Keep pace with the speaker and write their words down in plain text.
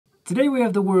Today we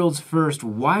have the world's first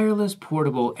wireless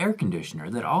portable air conditioner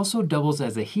that also doubles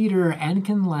as a heater and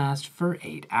can last for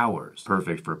 8 hours.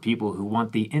 Perfect for people who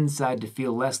want the inside to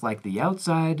feel less like the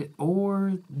outside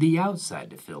or the outside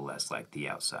to feel less like the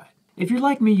outside. If you're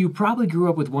like me, you probably grew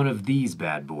up with one of these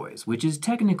bad boys, which is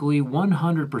technically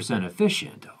 100%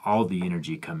 efficient. All the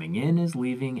energy coming in is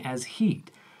leaving as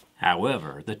heat.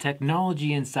 However, the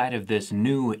technology inside of this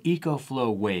new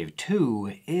Ecoflow Wave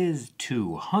 2 is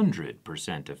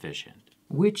 200% efficient,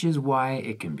 which is why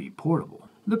it can be portable.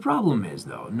 The problem is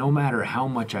though, no matter how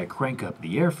much I crank up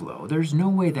the airflow, there's no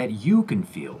way that you can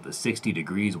feel the 60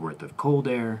 degrees worth of cold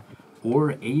air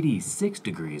or 86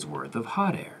 degrees worth of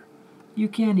hot air. You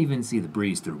can't even see the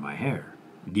breeze through my hair.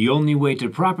 The only way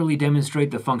to properly demonstrate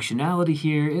the functionality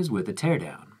here is with a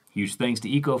teardown. Huge thanks to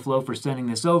Ecoflow for sending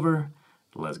this over.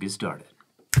 Let's get started.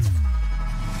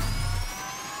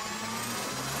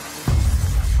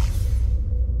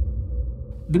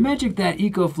 The magic that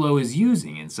Ecoflow is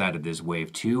using inside of this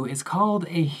Wave 2 is called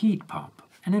a heat pump,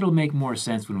 and it'll make more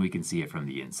sense when we can see it from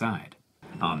the inside.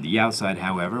 On the outside,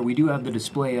 however, we do have the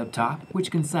display up top,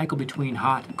 which can cycle between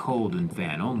hot, cold, and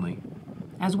fan only,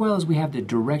 as well as we have the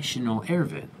directional air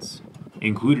vents.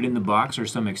 Included in the box are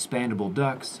some expandable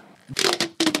ducts.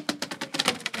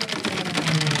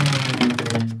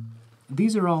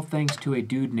 These are all thanks to a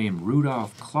dude named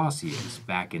Rudolf Clausius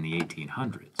back in the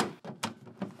 1800s.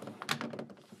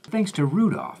 Thanks to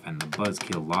Rudolf and the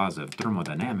buzzkill laws of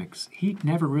thermodynamics, heat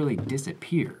never really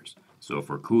disappears. So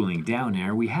for cooling down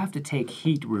air, we have to take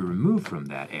heat we remove from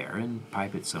that air and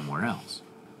pipe it somewhere else.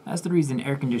 That's the reason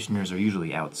air conditioners are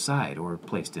usually outside or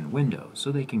placed in windows,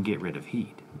 so they can get rid of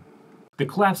heat. The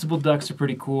collapsible ducts are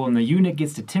pretty cool, and the unit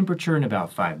gets to temperature in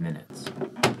about 5 minutes.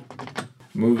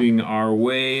 Moving our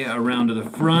way around to the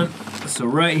front. So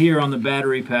right here on the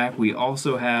battery pack, we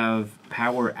also have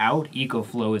power out.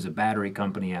 Ecoflow is a battery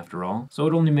company after all. So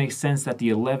it only makes sense that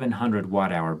the 1100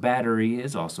 watt hour battery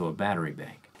is also a battery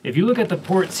bank. If you look at the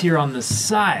ports here on the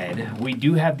side, we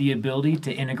do have the ability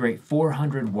to integrate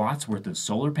 400 watts worth of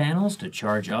solar panels to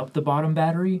charge up the bottom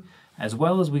battery, as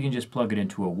well as we can just plug it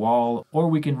into a wall, or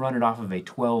we can run it off of a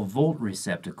 12 volt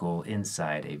receptacle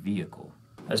inside a vehicle.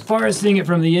 As far as seeing it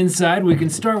from the inside, we can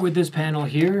start with this panel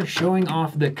here, showing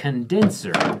off the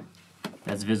condenser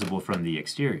that's visible from the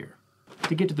exterior.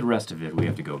 To get to the rest of it, we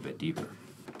have to go a bit deeper.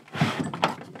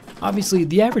 Obviously,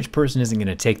 the average person isn't going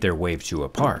to take their Wave 2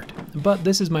 apart, but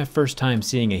this is my first time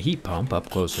seeing a heat pump up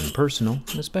close and personal,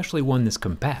 especially one this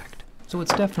compact, so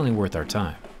it's definitely worth our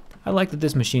time. I like that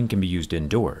this machine can be used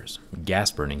indoors.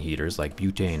 Gas-burning heaters like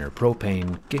butane or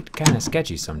propane get kinda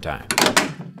sketchy sometimes.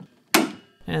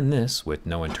 And this, with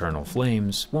no internal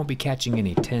flames, won't be catching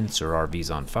any tents or RVs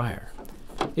on fire.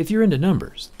 If you're into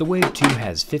numbers, the Wave 2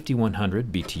 has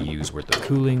 5100 BTUs worth of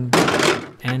cooling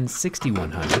and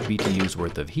 6100 BTUs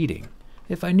worth of heating.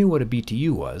 If I knew what a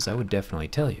BTU was, I would definitely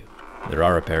tell you. There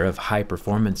are a pair of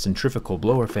high-performance centrifugal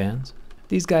blower fans.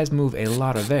 These guys move a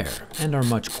lot of air and are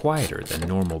much quieter than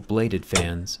normal bladed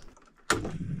fans,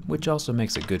 which also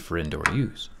makes it good for indoor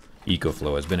use.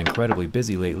 Ecoflow has been incredibly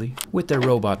busy lately, with their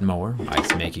robot mower,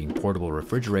 ice-making portable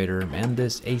refrigerator, and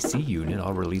this AC unit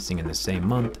all releasing in the same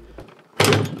month.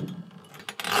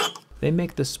 They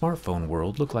make the smartphone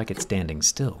world look like it's standing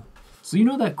still. So you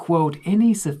know that quote,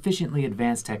 any sufficiently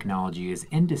advanced technology is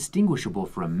indistinguishable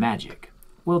from magic?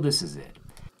 Well, this is it.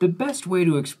 The best way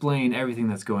to explain everything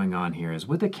that's going on here is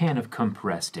with a can of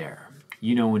compressed air.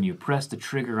 You know, when you press the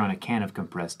trigger on a can of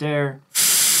compressed air,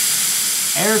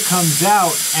 air comes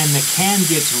out and the can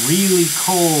gets really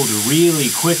cold really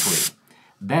quickly.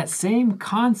 That same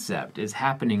concept is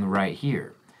happening right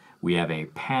here. We have a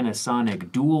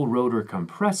Panasonic dual rotor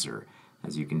compressor,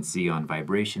 as you can see on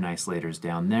vibration isolators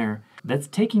down there, that's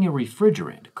taking a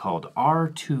refrigerant called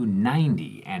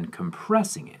R290 and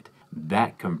compressing it.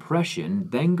 That compression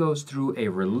then goes through a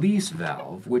release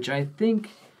valve, which I think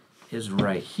is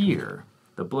right here,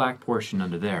 the black portion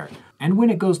under there. And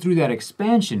when it goes through that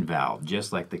expansion valve,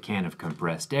 just like the can of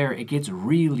compressed air, it gets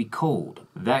really cold.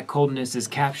 That coldness is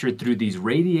captured through these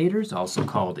radiators, also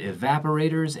called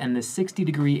evaporators, and the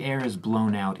 60-degree air is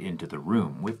blown out into the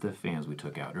room with the fans we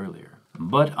took out earlier.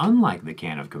 But unlike the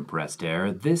can of compressed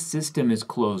air, this system is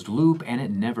closed loop and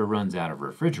it never runs out of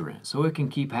refrigerant, so it can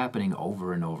keep happening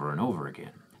over and over and over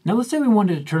again. Now let's say we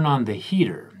wanted to turn on the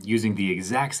heater using the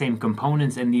exact same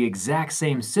components and the exact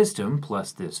same system,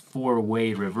 plus this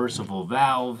 4-way reversible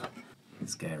valve,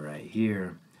 this guy right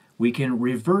here. We can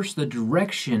reverse the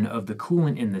direction of the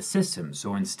coolant in the system,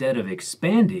 so instead of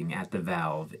expanding at the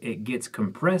valve, it gets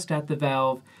compressed at the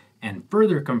valve and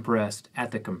further compressed at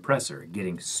the compressor,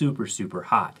 getting super, super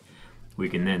hot. We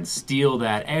can then steal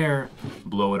that air,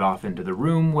 blow it off into the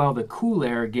room while the cool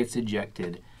air gets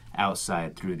ejected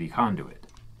outside through the conduit.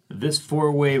 This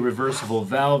four-way reversible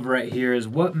valve right here is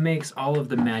what makes all of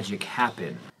the magic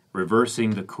happen,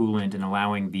 reversing the coolant and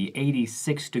allowing the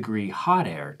 86-degree hot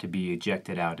air to be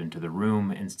ejected out into the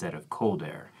room instead of cold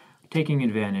air, taking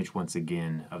advantage once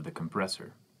again of the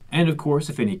compressor. And of course,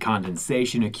 if any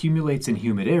condensation accumulates in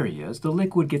humid areas, the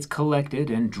liquid gets collected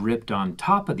and dripped on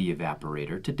top of the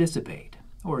evaporator to dissipate.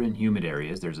 Or in humid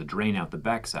areas, there's a drain out the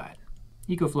backside.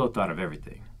 Ecoflow thought of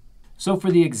everything. So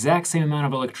for the exact same amount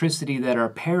of electricity that our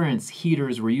parents'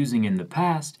 heaters were using in the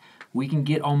past, we can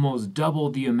get almost double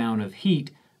the amount of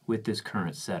heat with this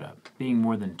current setup, being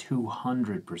more than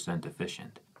 200%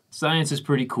 efficient. Science is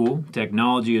pretty cool,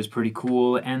 technology is pretty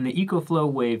cool, and the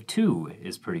Ecoflow Wave 2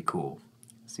 is pretty cool.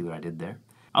 See what I did there?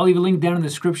 I'll leave a link down in the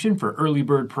description for early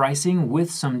bird pricing with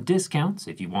some discounts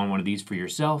if you want one of these for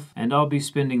yourself, and I'll be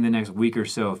spending the next week or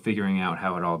so figuring out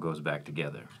how it all goes back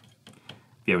together.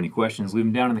 If you have any questions, leave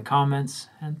them down in the comments,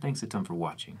 and thanks a ton for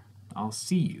watching. I'll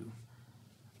see you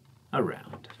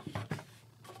around.